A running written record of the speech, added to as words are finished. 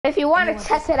If you want to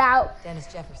check it out,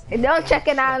 don't check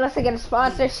it out unless I get a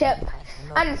sponsorship.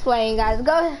 I'm just playing, guys.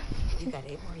 Go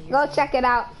check it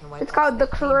out. It's called The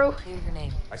Crew.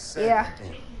 Yeah,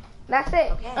 that's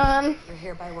it. I'm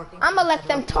gonna let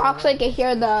them talk so you can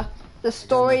hear the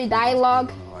story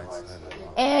dialogue.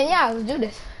 And yeah, let's do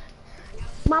this.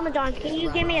 Mama John, can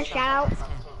you give me a shout out?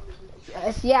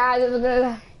 Yes,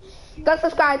 yeah, go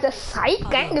subscribe to Psych.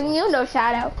 I ain't giving you no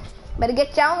shout out. Better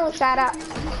get your own shout out.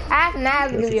 Ask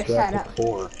Naz to give you a shout out.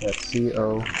 That's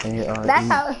C-O-A-R-E. That's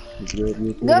how.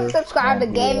 Go subscribe to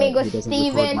Gaming with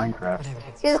Steven.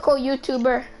 He's a cool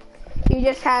YouTuber. He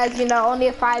just has, you know,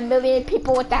 only 5 million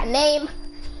people with that name,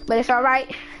 but it's alright.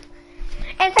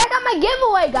 And check out my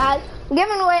giveaway, guys. I'm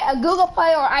giving away a Google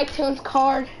Play or iTunes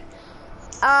card.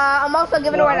 I'm also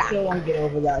giving away. I still won't get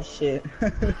over that shit.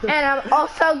 And I'm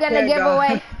also gonna give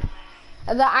away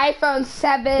the iPhone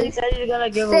 7. He said you're gonna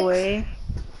give away,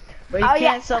 but he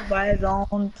can't still buy his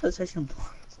own PlayStation Plus.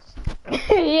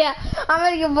 Yeah, I'm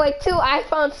gonna give away 2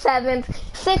 iPhone 7s,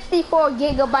 64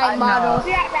 gigabyte models.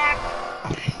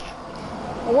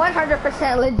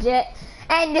 100% legit.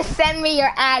 And just send me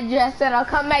your address and I'll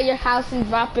come at your house and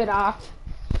drop it off.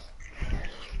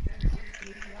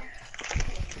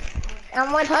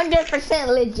 I'm 100%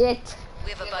 legit.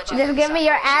 Just give me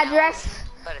your address.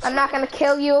 I'm not gonna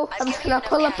kill you. I'm just gonna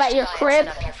pull up at your crib.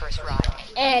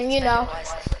 And you know.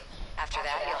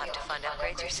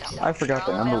 I forgot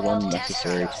the number 1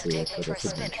 necessary tool for this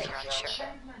adventure.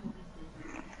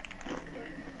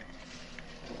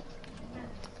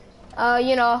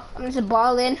 You know, I'm just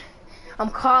balling.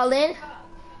 I'm calling.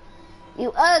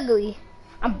 You ugly.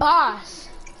 I'm boss.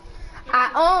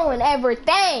 I own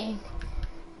everything.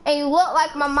 And you look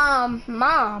like my mom.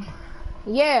 Mom.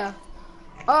 Yeah.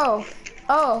 Oh.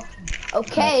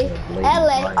 Okay.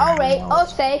 LA. Alright.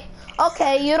 Ose.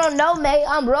 Okay, you don't know me.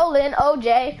 I'm rolling.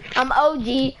 OJ. I'm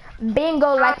OG.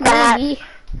 Bingo like me.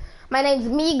 My name's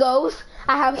Migos.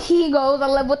 I have Hegos. I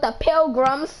live with the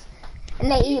Pilgrims.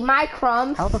 And they eat my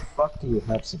crumbs. How the fuck do you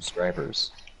have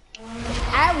subscribers?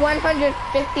 At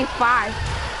 155.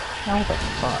 How the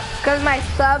fuck? Because my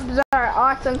subs are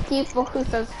awesome people who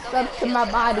subscribe to my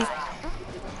body.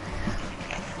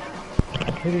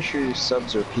 I'm pretty sure your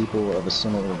subs are people of a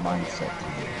similar mindset to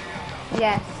you.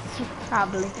 Yes,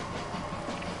 probably.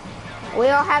 We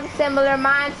all have similar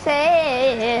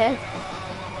mindset.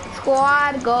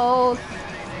 Squad goals.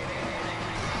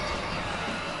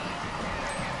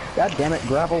 God damn it,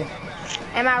 gravel.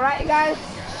 Am I right, guys?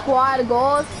 Squad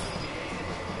goals.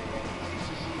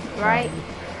 Right?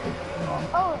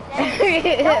 Oh, Oh.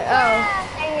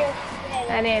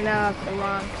 I didn't know if I'm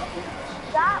wrong.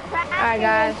 Alright,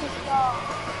 guys.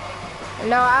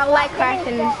 No, I like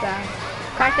crashing and stuff.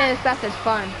 Crashing and stuff is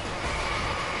fun.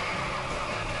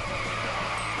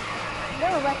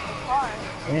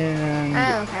 And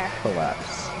I don't care.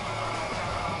 collapse.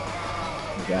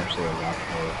 There's actually a lot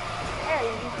more. There, you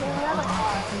can another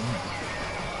car.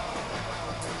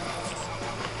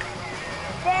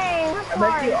 Dang, I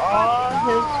bet you all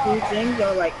his cool things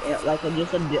are like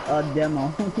just a demo.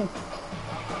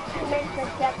 Makes the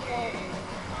checkpoint.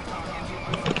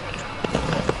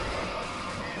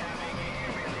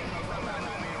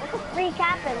 It's a free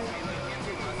cabin.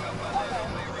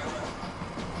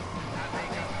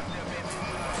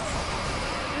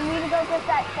 You need to go get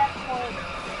that checkpoint.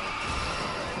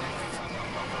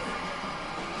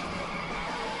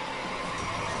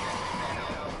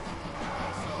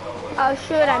 Oh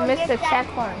shoot, I missed the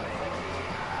checkpoint.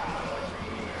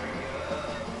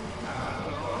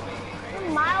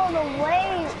 You're miles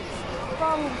away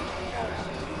from...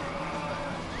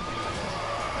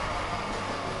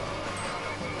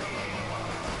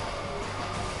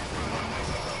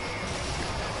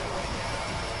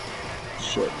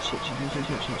 Shit.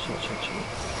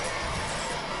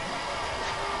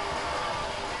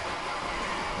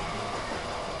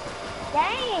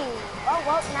 Dang! Oh,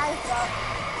 well, nice up.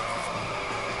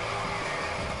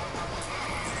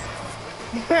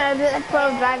 That's pro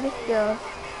driving skills.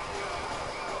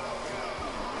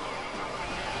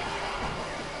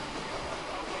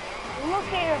 Look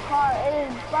at your car, it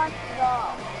is busted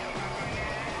off.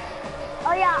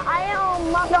 Oh yeah, I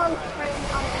am Mug's friend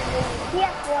on the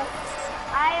PS4.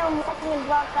 I am looking at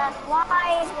Block Fast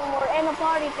Live and we're in a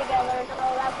party together, so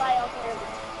that's why I'll hear this.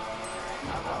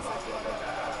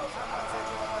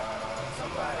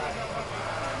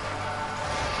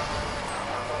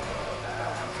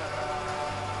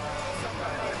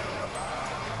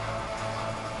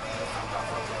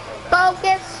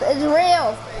 Focus is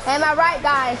real. Am I right,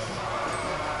 guys?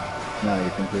 No,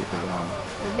 you're completely wrong.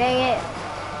 Dang it.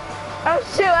 Oh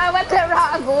shoot, I went the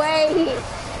wrong way.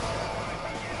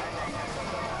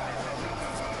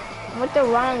 Went the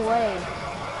wrong way.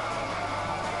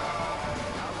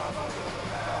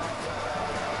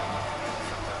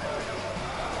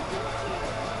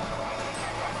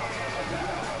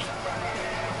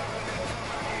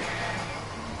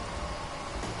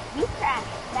 You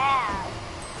crashed bad.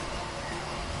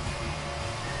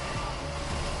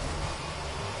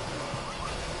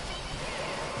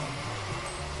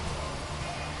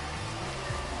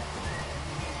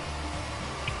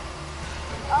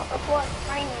 Oh, of course,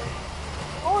 training.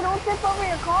 Oh, don't tip over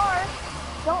your car.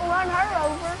 Don't run her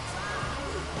over.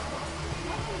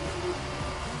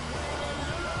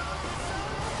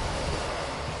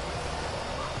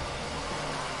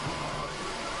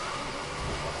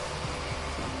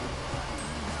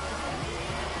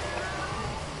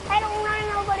 Hey, don't run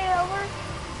nobody over.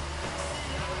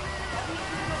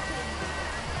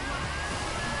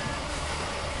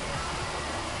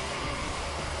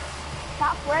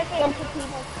 Stop breaking into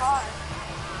people's cars.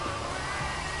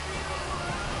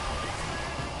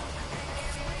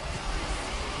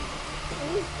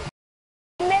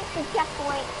 You missed the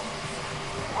checkpoint.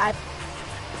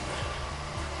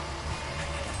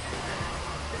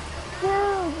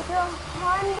 Dude, you're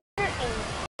 180.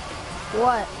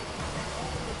 What?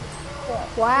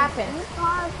 What happened? Your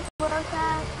car's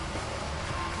broadcast.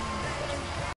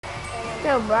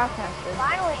 Still broadcasting.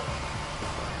 Finally.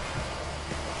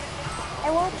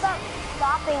 It won't stop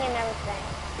stopping and everything.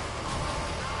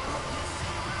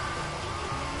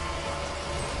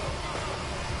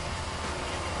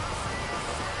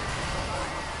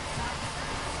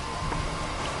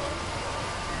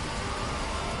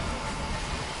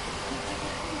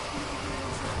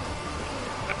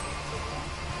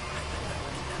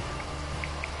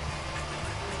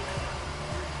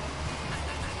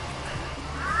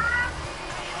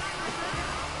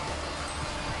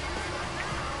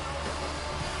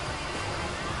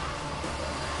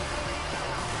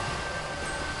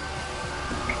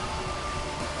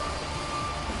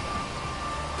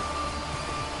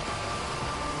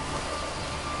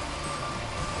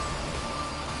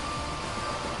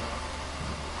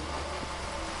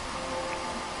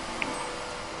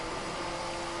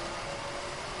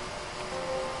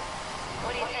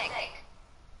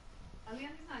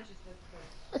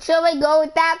 Should we go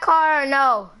with that car or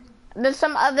no? There's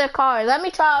some other cars. Let me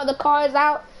try all the cars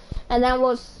out, and then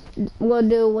we'll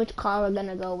do which car we're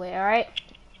gonna go with. All right?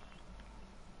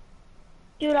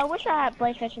 Dude, I wish I had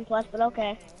PlayStation Plus, but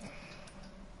okay.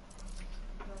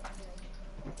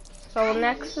 So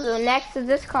next is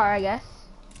this car, I guess.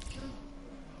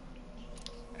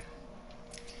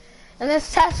 And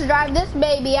let's test drive this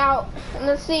baby out, and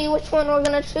let's see which one we're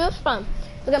gonna choose from.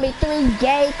 There's gonna be 3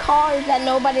 gay cars that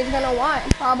nobody's gonna want.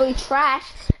 Probably trash,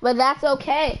 but that's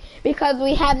okay. Because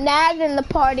we have Naz in the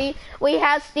party, we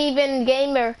have Steven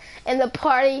Gamer in the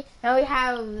party, and we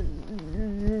have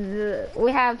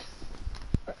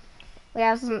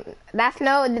some, that's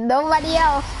nobody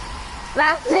else.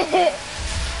 That's it.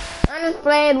 On this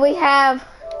plane we have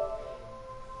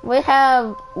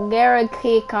Garrett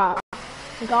Kika.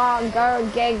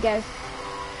 Gargegas.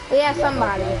 We have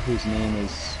somebody. Whose name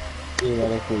is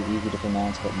theoretically easy to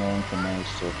pronounce, but no one can manage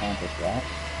to accomplish that.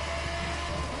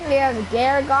 We have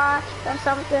Gargosh or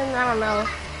something. I don't know.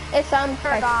 It's some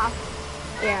Gargosh.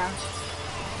 Yeah.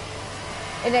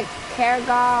 Is it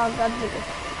Karagog?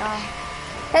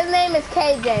 His name is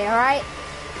KJ, alright?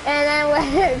 And then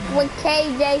with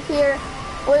KJ here,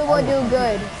 we will do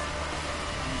good.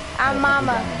 I'm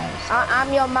Mama.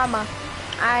 I'm your mama.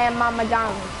 I am Mama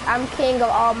Jones. I'm king of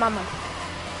all mamas.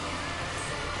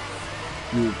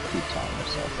 You keep telling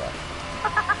yourself that.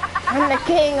 I'm the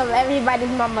king of everybody's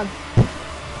mamas.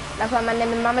 That's why my name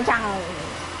is Mama Jones.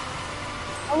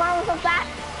 Oh, Mama, so fast.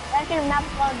 I should have not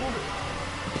Call of Duty.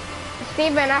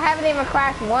 Steven, I haven't even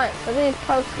crashed once. Look at these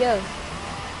pro skills.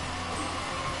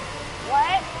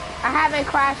 What? I haven't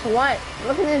crashed once.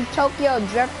 Look at this Tokyo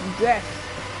drift.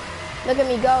 Look at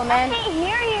me go, man. I can't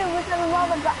hear you because of all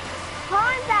the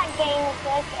pause that game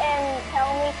quick and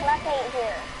tell me because I can't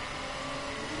hear.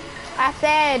 I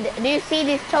said, do you see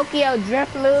these Tokyo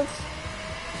drift moves?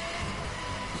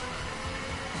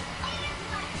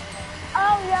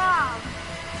 Oh, yeah.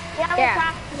 Yeah, we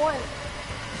crashed once.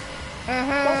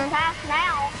 Don't pass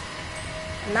now.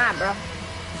 Nah, bro.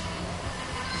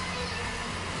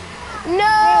 You're No!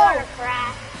 gonna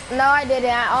crash. No, I didn't.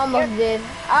 I almost did.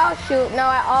 Oh, shoot. No,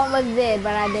 I almost did,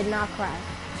 but I did not crash.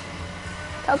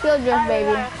 Tokyo drift, baby.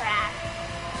 You're gonna crash.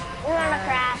 You're gonna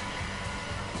crash.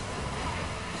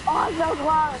 Oh, so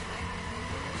close.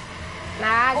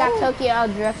 Nah, I got Tokyo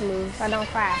drift moves. I don't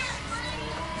crash.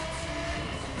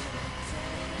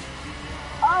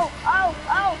 Oh.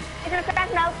 You're gonna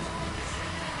crash now.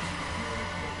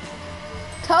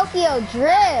 Tokyo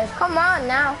Drift. Come on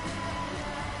now.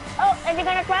 Oh, is he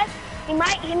gonna crash? He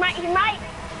might.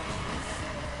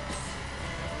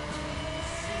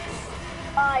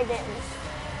 Oh, I didn't.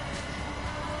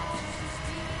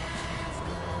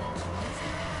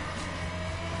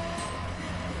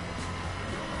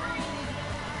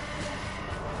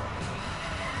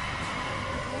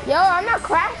 Yo, I'm not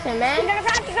crashing, man. He's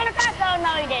gonna crash. Oh, no,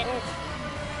 he didn't.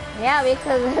 Yeah,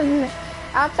 because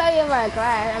I'll tell you if I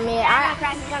crash. I mean, Yeah,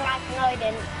 he's gonna crash. No, he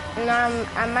didn't. No,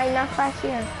 I might not crash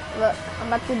here. Look, I'm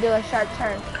about to do a sharp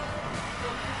turn.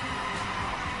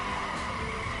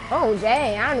 Oh,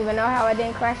 dang, I don't even know how I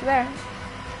didn't crash there.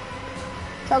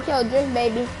 Tokyo Drift,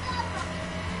 baby.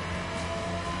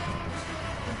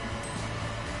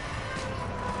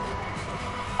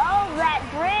 Oh, that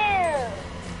drill.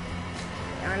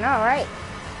 I know, right?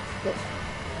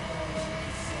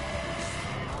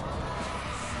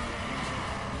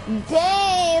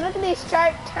 Dang, look at these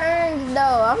sharp turns,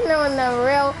 though. I'm doing the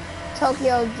real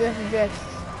Tokyo Drift.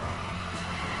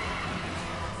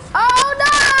 Oh,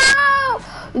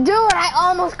 no! Dude, I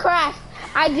almost crashed.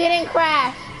 I didn't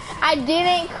crash.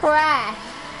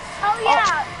 Oh,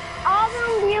 yeah. All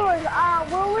the viewers,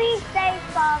 will we say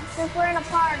stuff since we're in a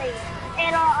party?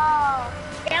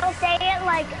 It'll say it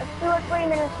like 2 or 3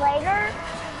 minutes later.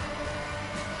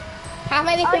 How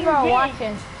many people are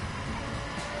watching?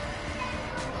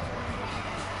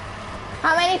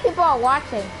 How many people are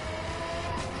watching?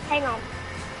 Hang on.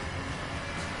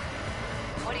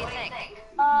 What do you think?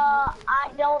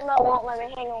 I don't know. Won't let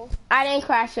me. Hang on. I didn't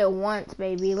crash it once,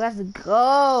 baby. Let's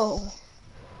go.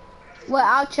 Well,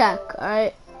 I'll check. All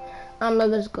right.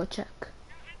 Let's go check.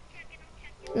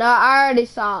 No, I already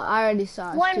saw.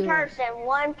 One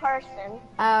person.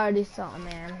 I already saw,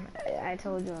 man. I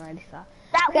told you I already saw.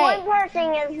 That Okay. one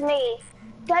person is me.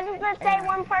 Doesn't it say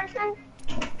one person?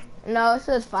 No, it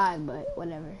says 5, but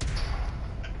whatever.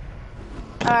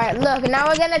 Alright, look, now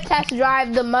we're gonna test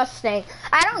drive the Mustang.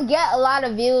 I don't get a lot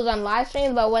of views on live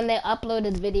streams, but when they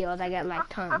uploaded videos, I get like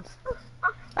tons.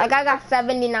 Like I got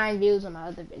 79 views on my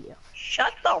other video.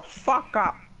 Shut the fuck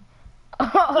up.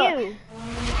 You.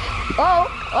 I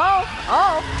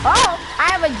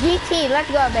have a GT.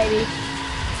 Let's go, baby.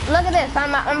 Look at this.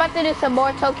 I'm about to do some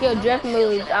more Tokyo Drift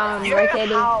moves. You're right, in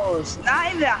Katie? a house.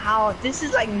 Not even a house. This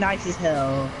is like nice as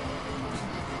hell.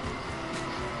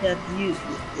 Yeah,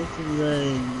 this is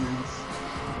really nice.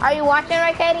 Are you watching,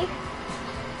 right, Katie?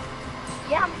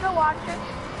 Yeah, I'm still watching.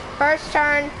 First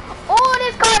turn. Oh,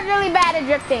 this car is really bad at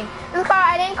drifting. This car,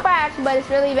 I didn't crash, but it's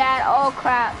really bad. Oh,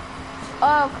 crap.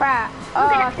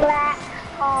 Look at that black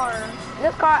car.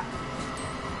 This car,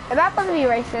 is that supposed to be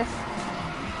racist?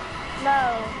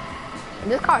 No.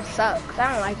 This car sucks.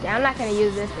 I don't like it. I'm not going to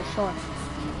use this for sure.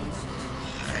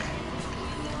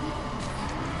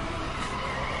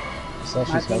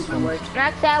 Session's house finished.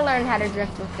 Actually, I learned how to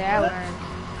drift with it. I learned.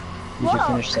 Did you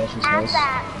finish Session's At house?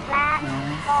 that black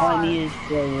All car. I need is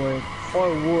for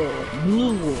wood,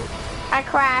 blue wood. I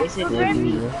crashed. Is it Yeah, blue?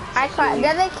 you- I crashed.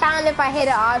 Does it count if I hit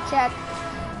an object?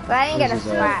 But I didn't get a This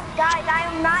is, scratch. Guys, I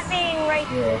am not being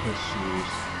racist. Yeah, his shoes.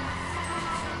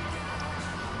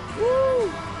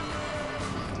 Woo.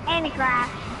 And he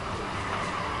crashed.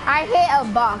 I hit a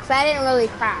box. I didn't really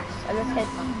crash. I just hit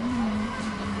something.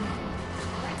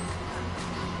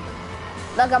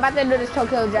 Look, I'm about to do this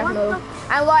Tokyo Drift What move.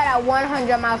 I'm going at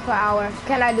 100 miles per hour.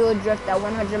 Can I do a drift at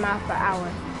 100 miles per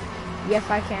hour? Yes,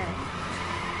 I can.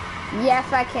 Yes,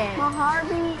 I can. My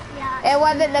heartbeat, yeah. It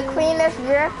wasn't the cleanest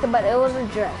drift, but it was a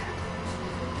drift.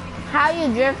 How you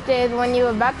drift is when you're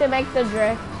about to make the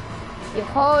drift, you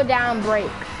hold down brakes.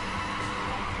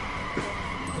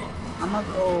 I'm gonna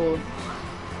go.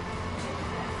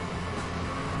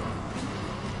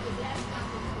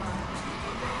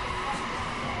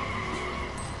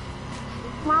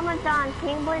 Mama John, can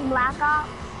you play Black Ops?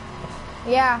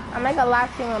 Yeah, I make a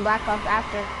live stream on Black Ops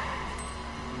after.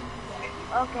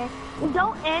 Okay.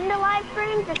 Don't end the live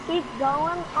stream, just keep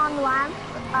going on the live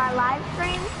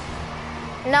stream.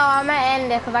 No, I'm gonna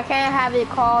end it because I can't have it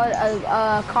called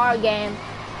a car game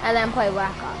and then play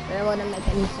Black Ops. It wouldn't make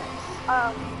any sense.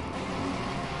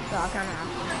 So I kind of have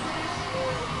to.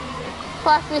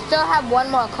 Plus, we still have one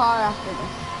more car after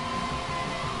this.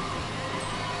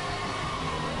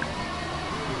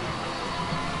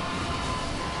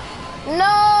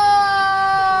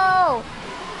 No!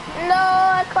 No,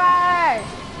 I crashed.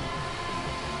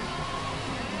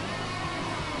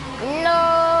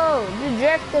 No, the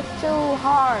drift is too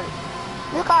hard.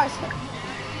 This car's...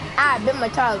 I bit my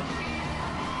tongue.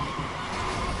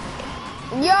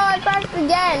 Yo, I crashed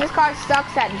again. This car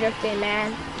sucks at drifting,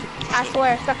 man. I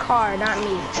swear, it's the car, not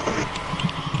me.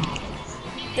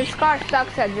 This car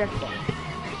sucks at drifting.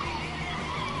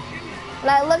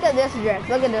 Like, look at this drift.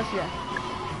 Look at this drift.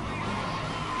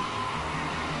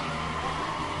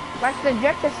 Like, the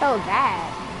drift is so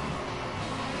bad.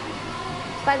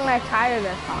 It's like my tires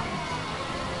are hot.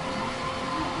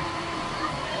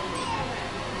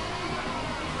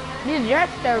 These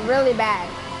drifts are really bad.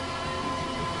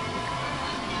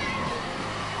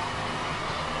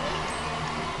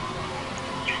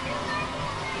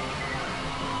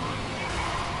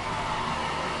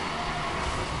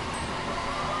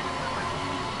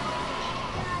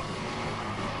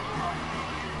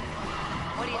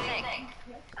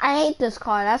 I hate this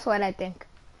car, that's what I think.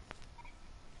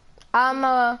 I'm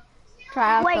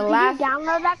try out the last... Did you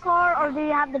download that car, or do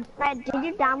you have the... Did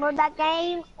you download that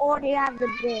game, or do you have the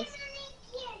disc?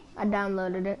 I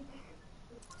downloaded it.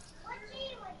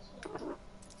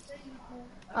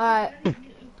 Alright.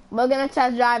 We're gonna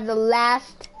test drive the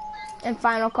last and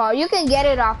final car. You can get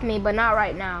it off me, but not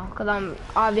right now, because I'm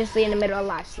obviously in the middle of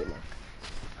live streaming.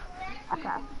 Okay.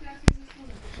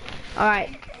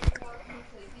 Alright.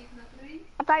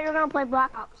 I thought you were gonna play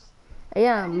Black Ops.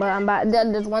 Yeah, but I'm about.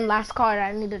 There's one last card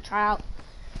I need to try out.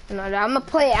 You know, I'm gonna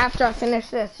play it after I finish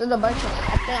this. There's a bunch of.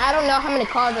 I don't know how many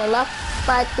cards are left,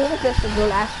 but I think this is the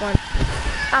last one.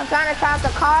 I'm trying to try out the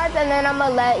cards, and then I'm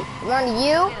gonna let one of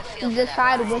you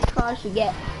decide which cards you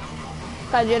get.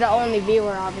 Cause you're the only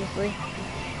viewer, obviously.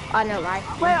 I know, right?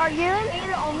 Wait, are you and me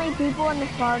the only people in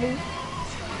this party?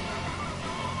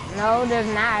 No, there's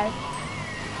Naz,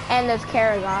 and there's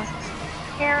Karagos.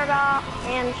 Karagos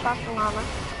and Shashalana.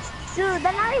 Dude,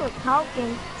 they're not even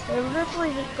talking. They're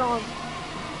literally just going.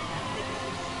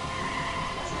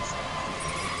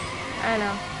 I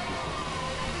know.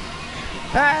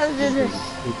 Alright, let's do this.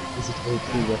 Is it a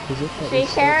prerequisite? See,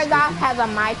 Karagos has a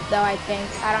mic though, I think.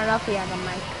 I don't know if he has a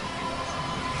mic.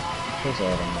 Of course I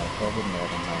have a mic. I wouldn't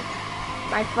have a mic.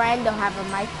 My friend don't have a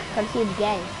mic because he's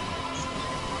gay.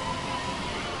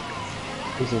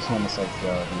 Who's this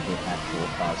homosexual who's the actual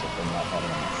cause of them not having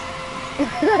a mic?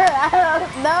 I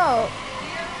don't know.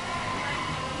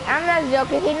 I'm not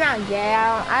joking. He's not gay.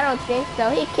 I don't think so.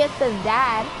 He kissed his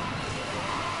dad.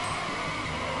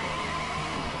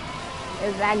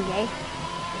 Is that gay?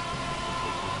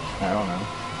 I don't know.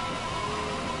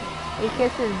 He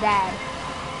kissed his dad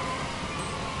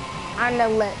on the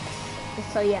lips.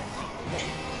 So yes.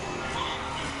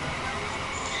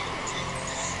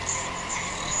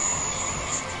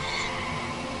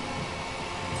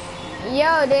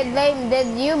 Yo,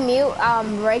 did you mute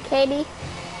Ray Katie?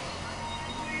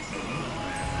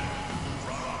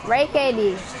 Ray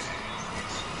Katie.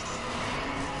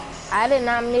 I did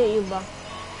not mute you, bro.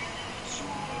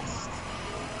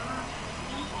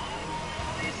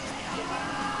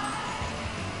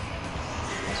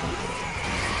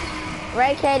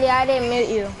 Ray Katie, I didn't mute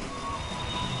you.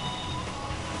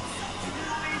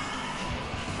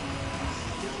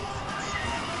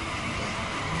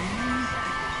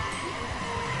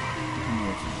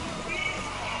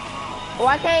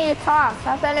 Why can't you talk?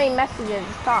 Stop sending me messages.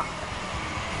 Just talk.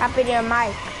 Happy to your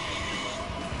mic.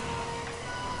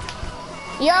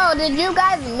 Yo, did you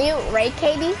guys mute Ray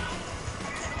Katie?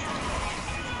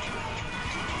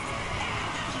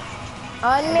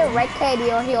 Unmute Ray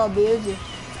Katie or he'll abuse you.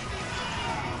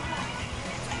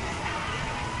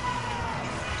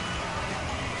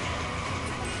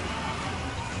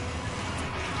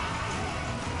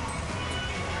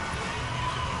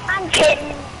 I'm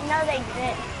kidding. No, they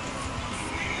didn't.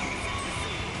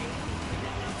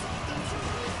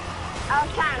 I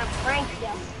was trying to prank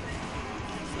you.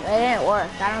 It didn't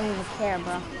work. I don't even care,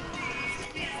 bro.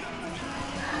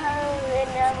 Oh, it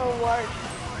never worked.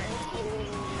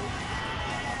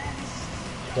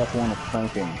 Step one of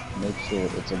pranking. Make sure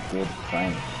it's a good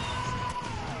prank.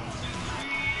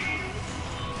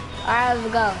 Alright,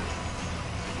 let's go.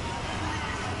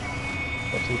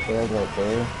 What you failed right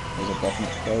there is a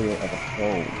definite failure of a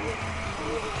troll.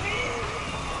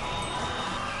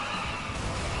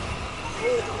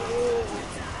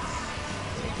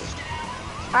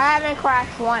 I haven't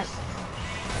crashed once.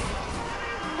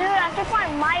 Dude, I think my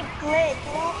mic glitched.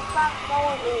 It won't stop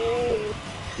going.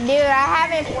 Dude, I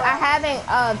haven't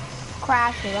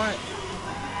crashed once.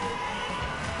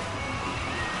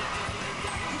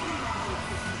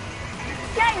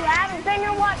 Yeah, you haven't. Then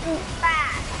you're watching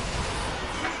fast.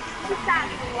 You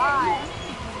fast a lot.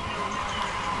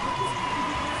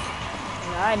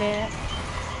 No, I didn't.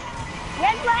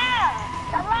 Yes, ma'am.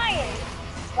 Stop lying.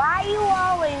 Why you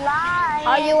always lying?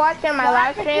 Are you watching my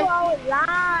live Why stream? you always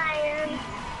lying?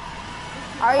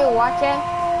 Are you watching?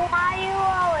 Oh, why you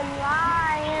always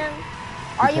lying?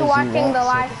 Are you Because watching the want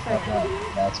live such a stream?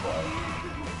 fucking- That's why.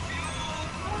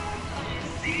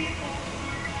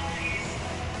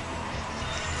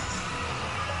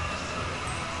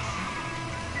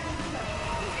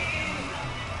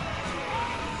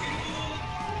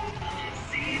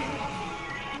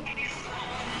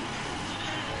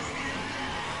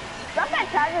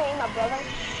 trying to eat my brother.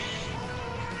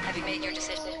 Have you made your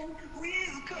decision?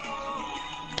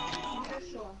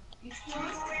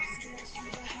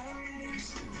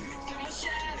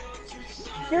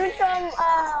 Do some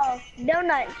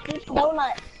donuts. Do some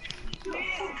donuts.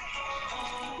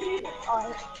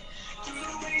 Oh.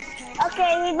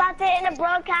 Okay, he's about to end the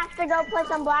broadcast to go play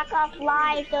some Black Ops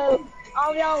Live, so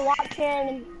all y'all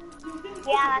watching.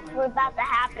 Yeah, that's what's about to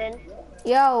happen.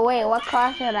 Yo, wait, what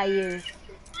car should I use?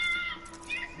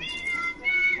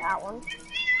 That one.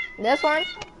 This one?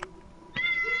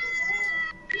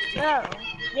 No,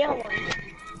 the other one.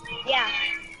 Yeah.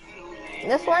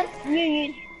 This one?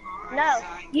 No,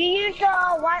 you use the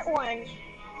white one.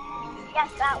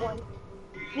 Yes, that one.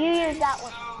 You use that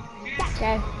one.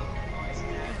 Okay.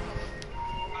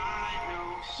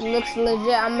 Looks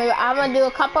legit. I'm gonna do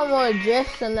a couple more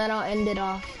drifts and then I'll end it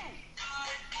off.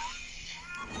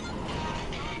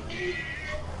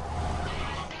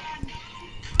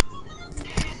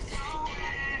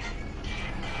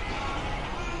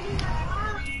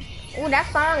 Ooh, that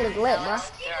song is lit, bro.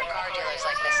 There are car dealers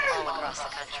like this all across the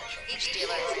country. Each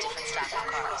dealer has a different stock of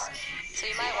cars. So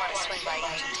you might want to swing by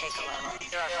each and take a look.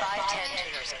 There are 510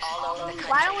 tuners all over the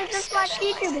country. Why don't we just watch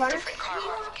YouTube, brother? Different car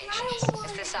modifications.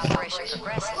 As this operation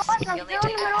progresses, I'm you'll still need in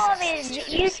the to middle of access a these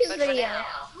tuners. YouTube But for video.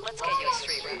 now, let's get you a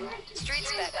street ride. Street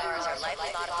spec cars are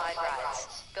lightly modified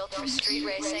rides, built for street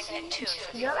racing and tuned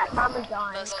for the You know that Mama's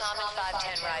on. most common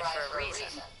 510 ride for a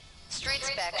reason. Street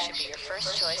spec should be your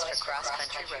first choice for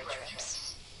cross-country road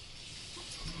trips.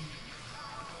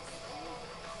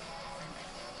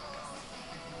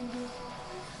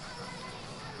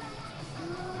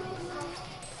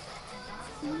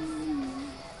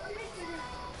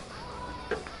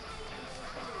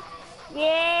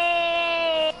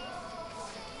 Yay!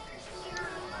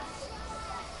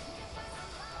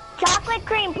 Chocolate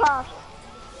cream puffs.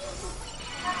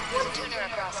 There's a tuner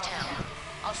across town.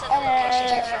 I'll send the location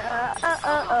to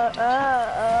you.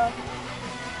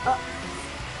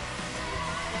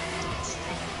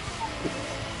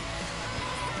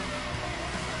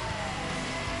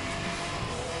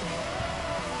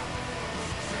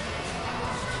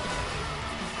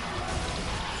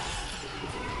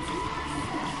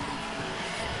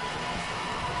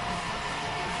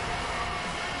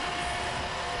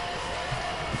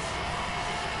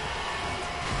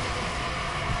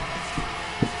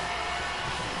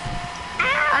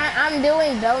 I'm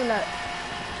doing donuts.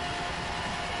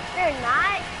 You're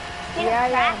not. You Yeah,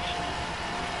 yeah,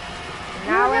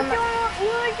 Now you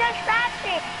were just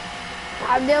scratching.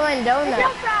 I'm doing You're donuts.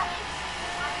 still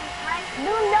scratching.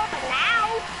 Doing donuts now.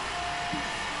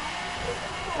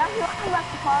 That's what I left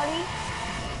the party.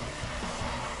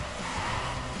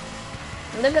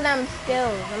 Look at them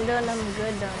skills. I'm doing them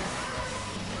good donuts.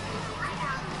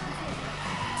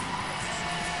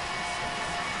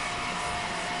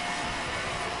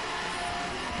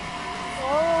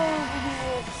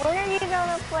 When are you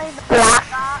gonna play the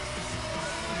Black Ops?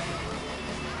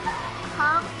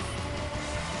 Huh?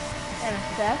 In a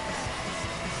sec.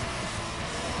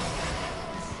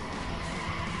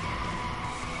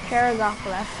 Karagok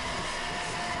left.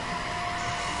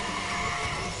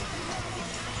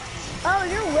 Oh,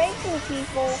 you're racing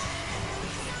people.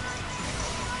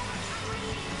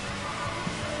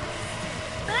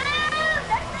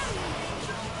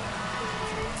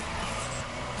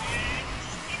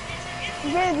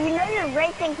 Dude, you know you're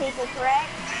racing people, correct?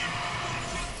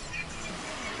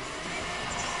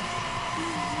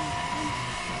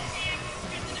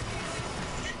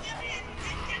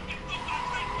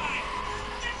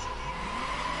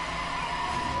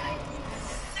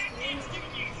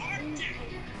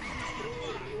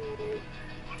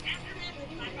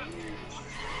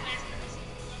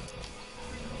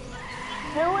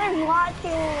 Who is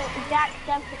watching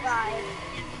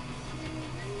Jacksepticeye?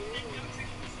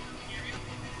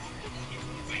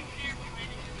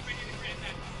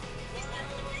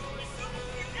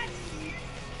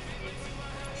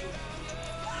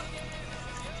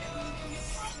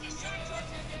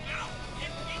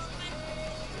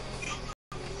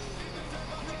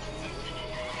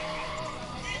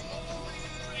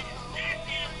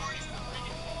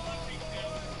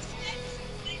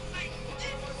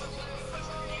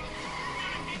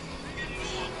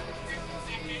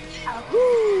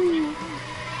 Ahoo!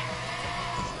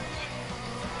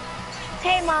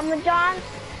 Hey, Mama John.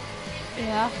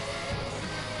 Yeah.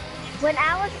 When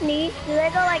Alice sneezes, do they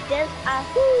go like this?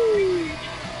 Ahoo!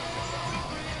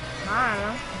 I don't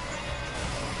know.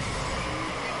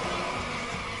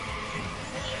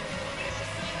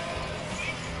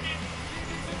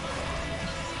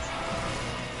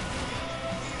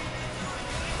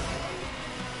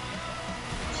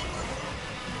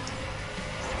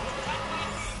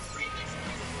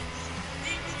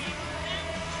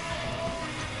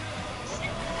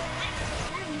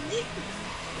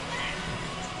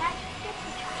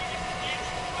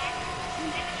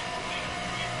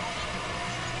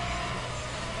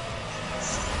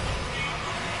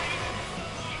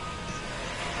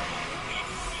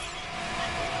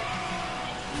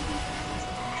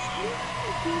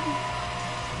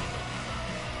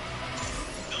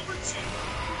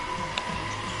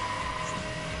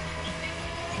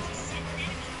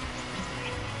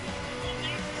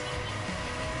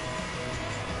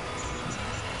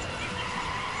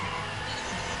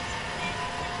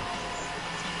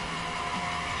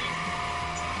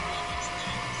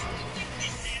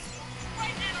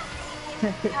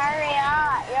 Hurry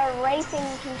up, you're racing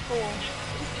people.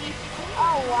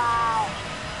 Oh wow.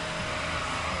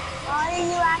 Why are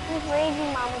you acting crazy,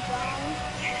 Mama John?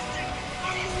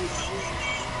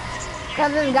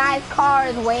 Because this guy's car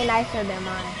is way nicer than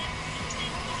mine.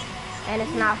 And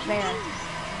it's not fair.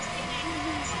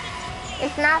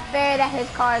 It's not fair that his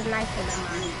car is nicer than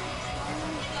mine.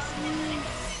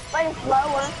 But it's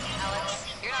lower. Alex,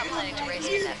 you're not planning to race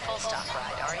me in that full stop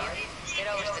ride, are you? Get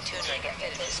over to the tuner and get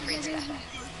fitted for the screen spec.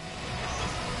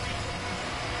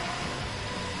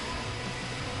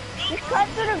 Just cut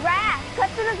through the grass. Cut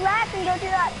through the grass and go to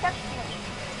that checkpoint.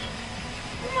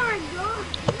 Oh my god.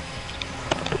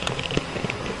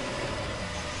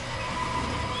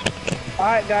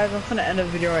 Alright guys, I'm gonna end the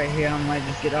video right here. I might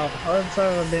just get off. I'm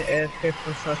sorry a bit AFK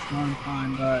for such a long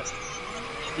time, but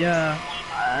yeah,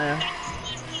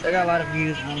 I got a lot of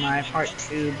views on my part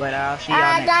 2, but I'll see y'all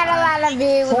next time. I got a lot of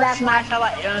views. Smash that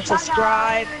like and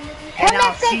subscribe, and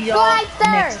I'll see y'all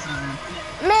next time.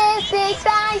 Mystic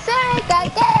Slicer,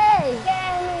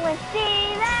 Can we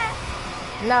see that?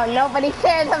 No, nobody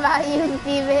cares about you,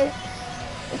 Steven.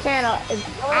 The channel is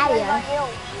Aya.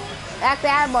 Actually,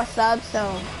 I have more subs,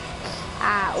 so.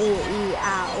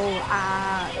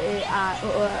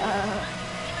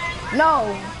 No.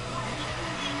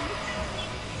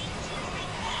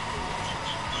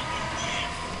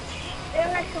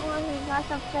 They're like someone who's not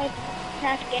some play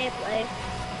test gameplay.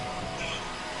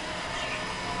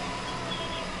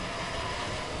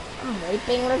 I'm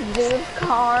raping this dude's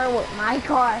car with my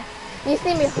car. You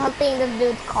see me humping this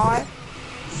dude's car?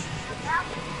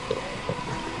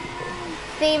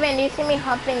 Steven, do you see me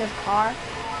humping his car?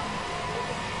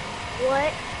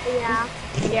 What? Yeah.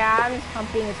 Yeah, I'm just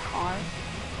humping his car.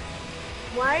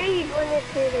 Why are you doing it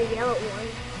to the yellow one?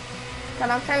 Because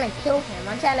I'm trying to kill him.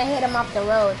 I'm trying to hit him off the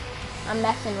road. I'm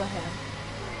messing with him.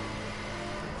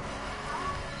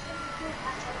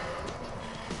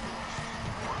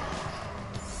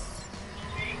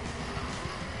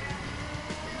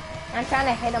 I'm trying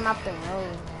to hit him off the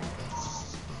road, man.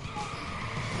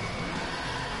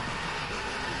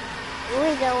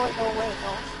 Wiggle.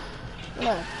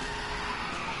 Look.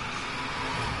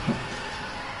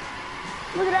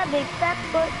 Look at that big fat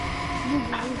foot.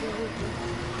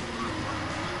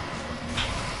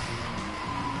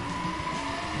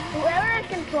 Whoever is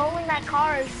controlling that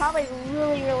car is probably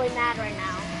really, really mad right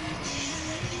now.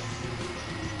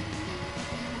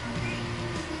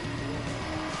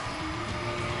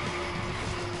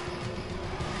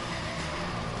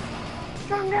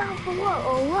 Calm down for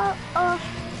what?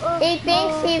 He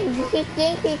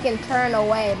thinks he can turn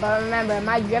away, but remember,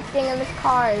 my drifting in this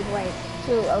car is like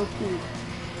too OP.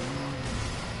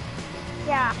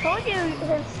 Yeah, I told you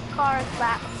his car is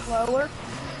that slower.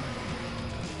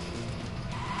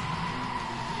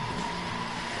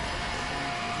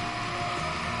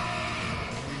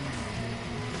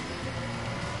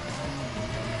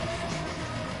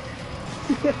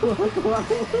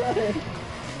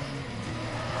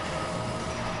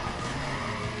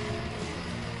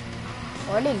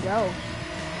 Where'd he go?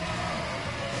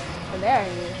 Oh, there he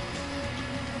is.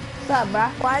 What's up,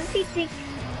 bruh? Why does he think?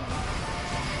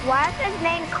 Why is his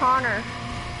name Connor?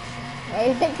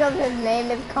 Maybe because his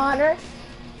name is Connor.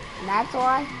 That's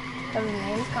why. Because his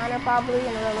name's Connor probably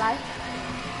in real life.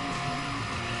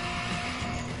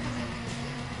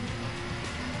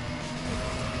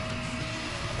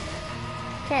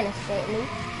 Can't escape me.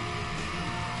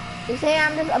 You say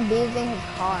I'm just abusing his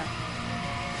car.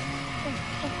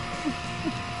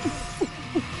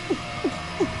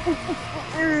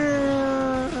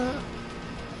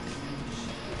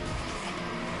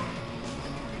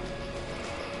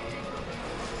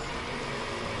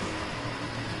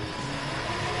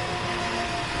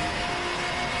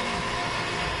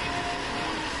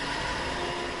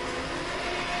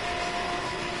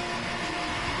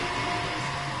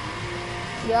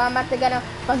 Yo, I'm about to get him.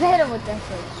 Let's hit him with that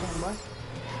shit, boy.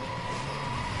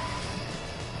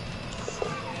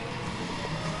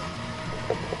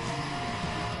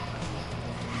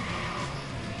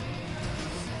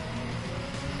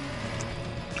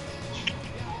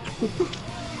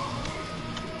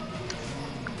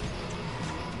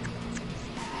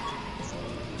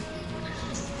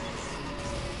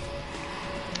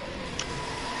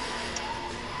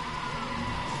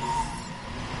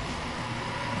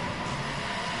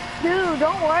 Dude,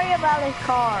 don't worry about his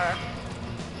car.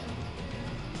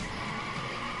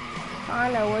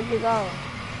 Connor, where'd you go?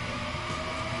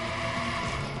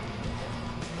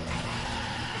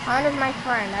 Connor's my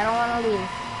friend. I don't want to leave.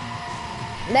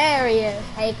 There he is.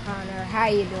 Hey, Connor. How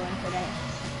you doing today?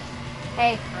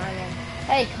 Hey, Connor.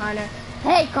 Hey, Connor.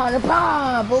 Hey, Connor.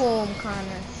 Bah! Boom,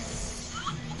 Connor.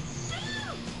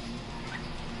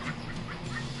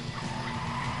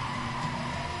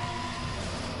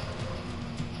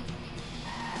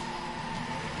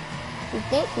 He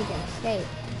thinks he can escape.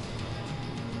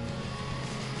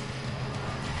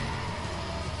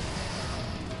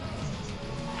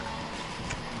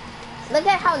 Look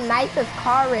at how nice this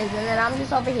car is, and then I'm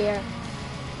just over here.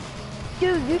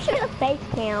 Dude, you should have face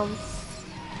cam.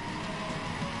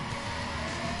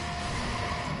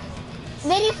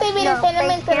 Did you see me to send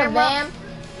him into the van?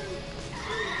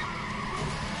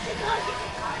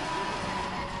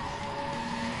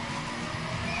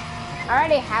 I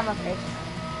already have a face.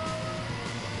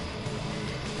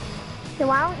 So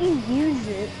why don't you use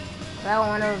it? I don't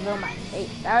want to reveal my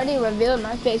face. I already revealed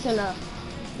my face in a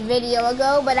video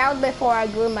ago, but that was before I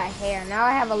grew my hair. Now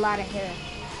I have a lot of hair.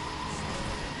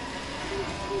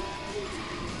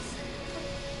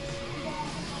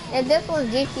 If this was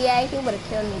GTA, he would have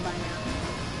killed me by now.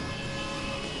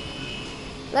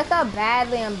 Look how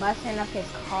badly I'm busting up his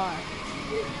car.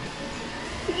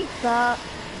 He sucks.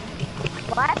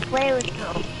 Let's play with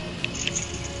him.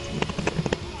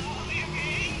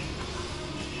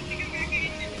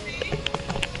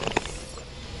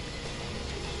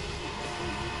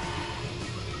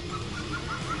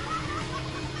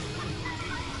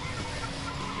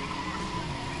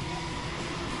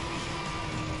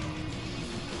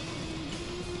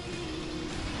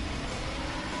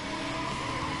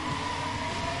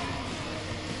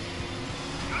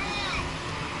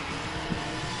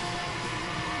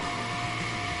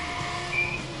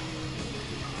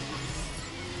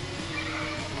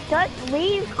 Just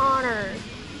leave, Connor.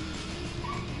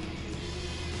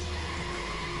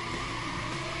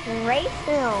 Race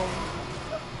him.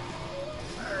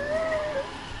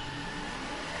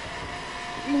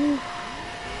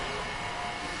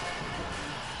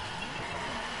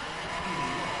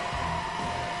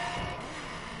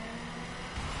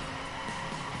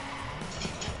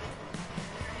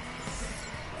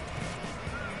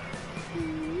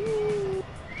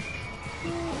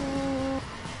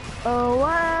 Oh,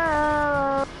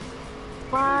 wow.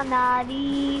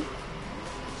 Manadi.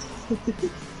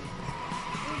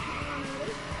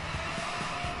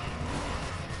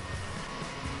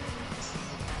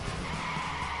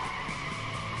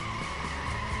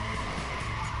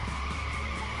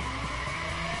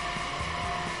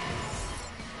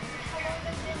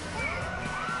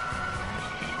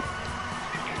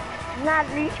 Not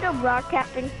regional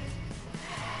broadcasting.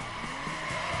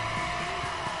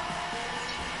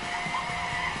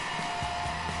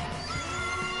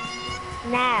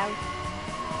 Now.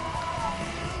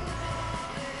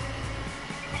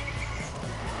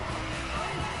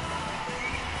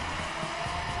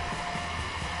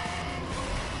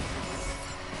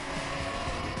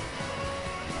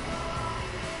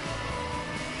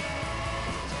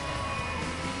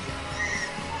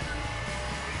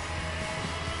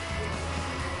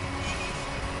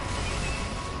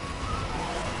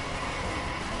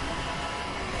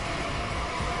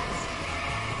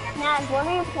 Naz, what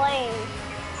are you playing?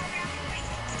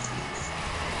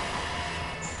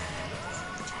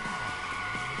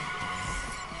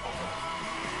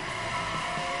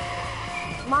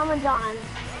 Mama John.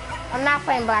 I'm not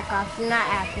playing Black Ops. Do not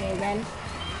ask me again.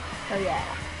 So yeah.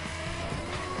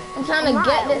 I'm trying to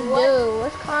get this dude.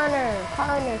 Where's Connor?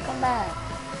 Connor, come back.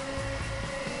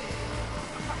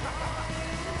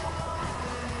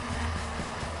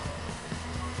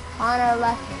 Connor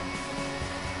left me.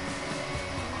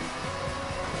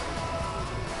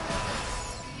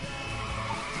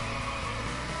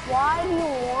 Why do you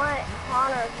want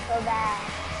Connor so bad?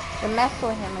 To mess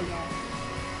with him again.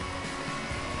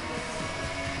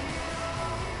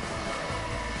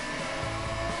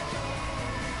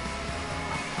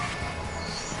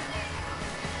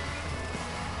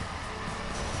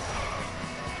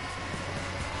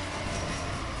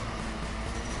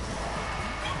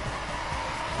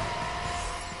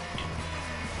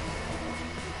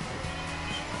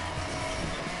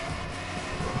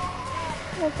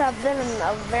 Since I've been in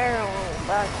a very long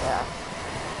podcast.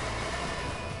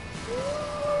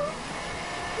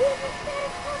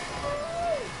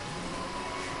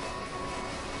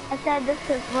 I said this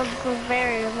was a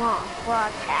very long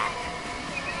broadcast.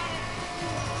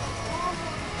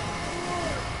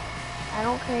 I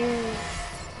don't care.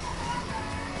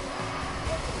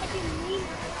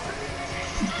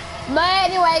 But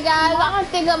anyway, guys, I don't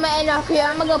think I'm gonna end up here.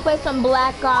 I'm gonna go play some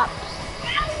Black Ops.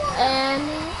 And,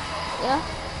 yeah.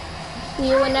 See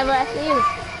you whenever I see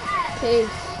you.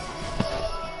 Peace.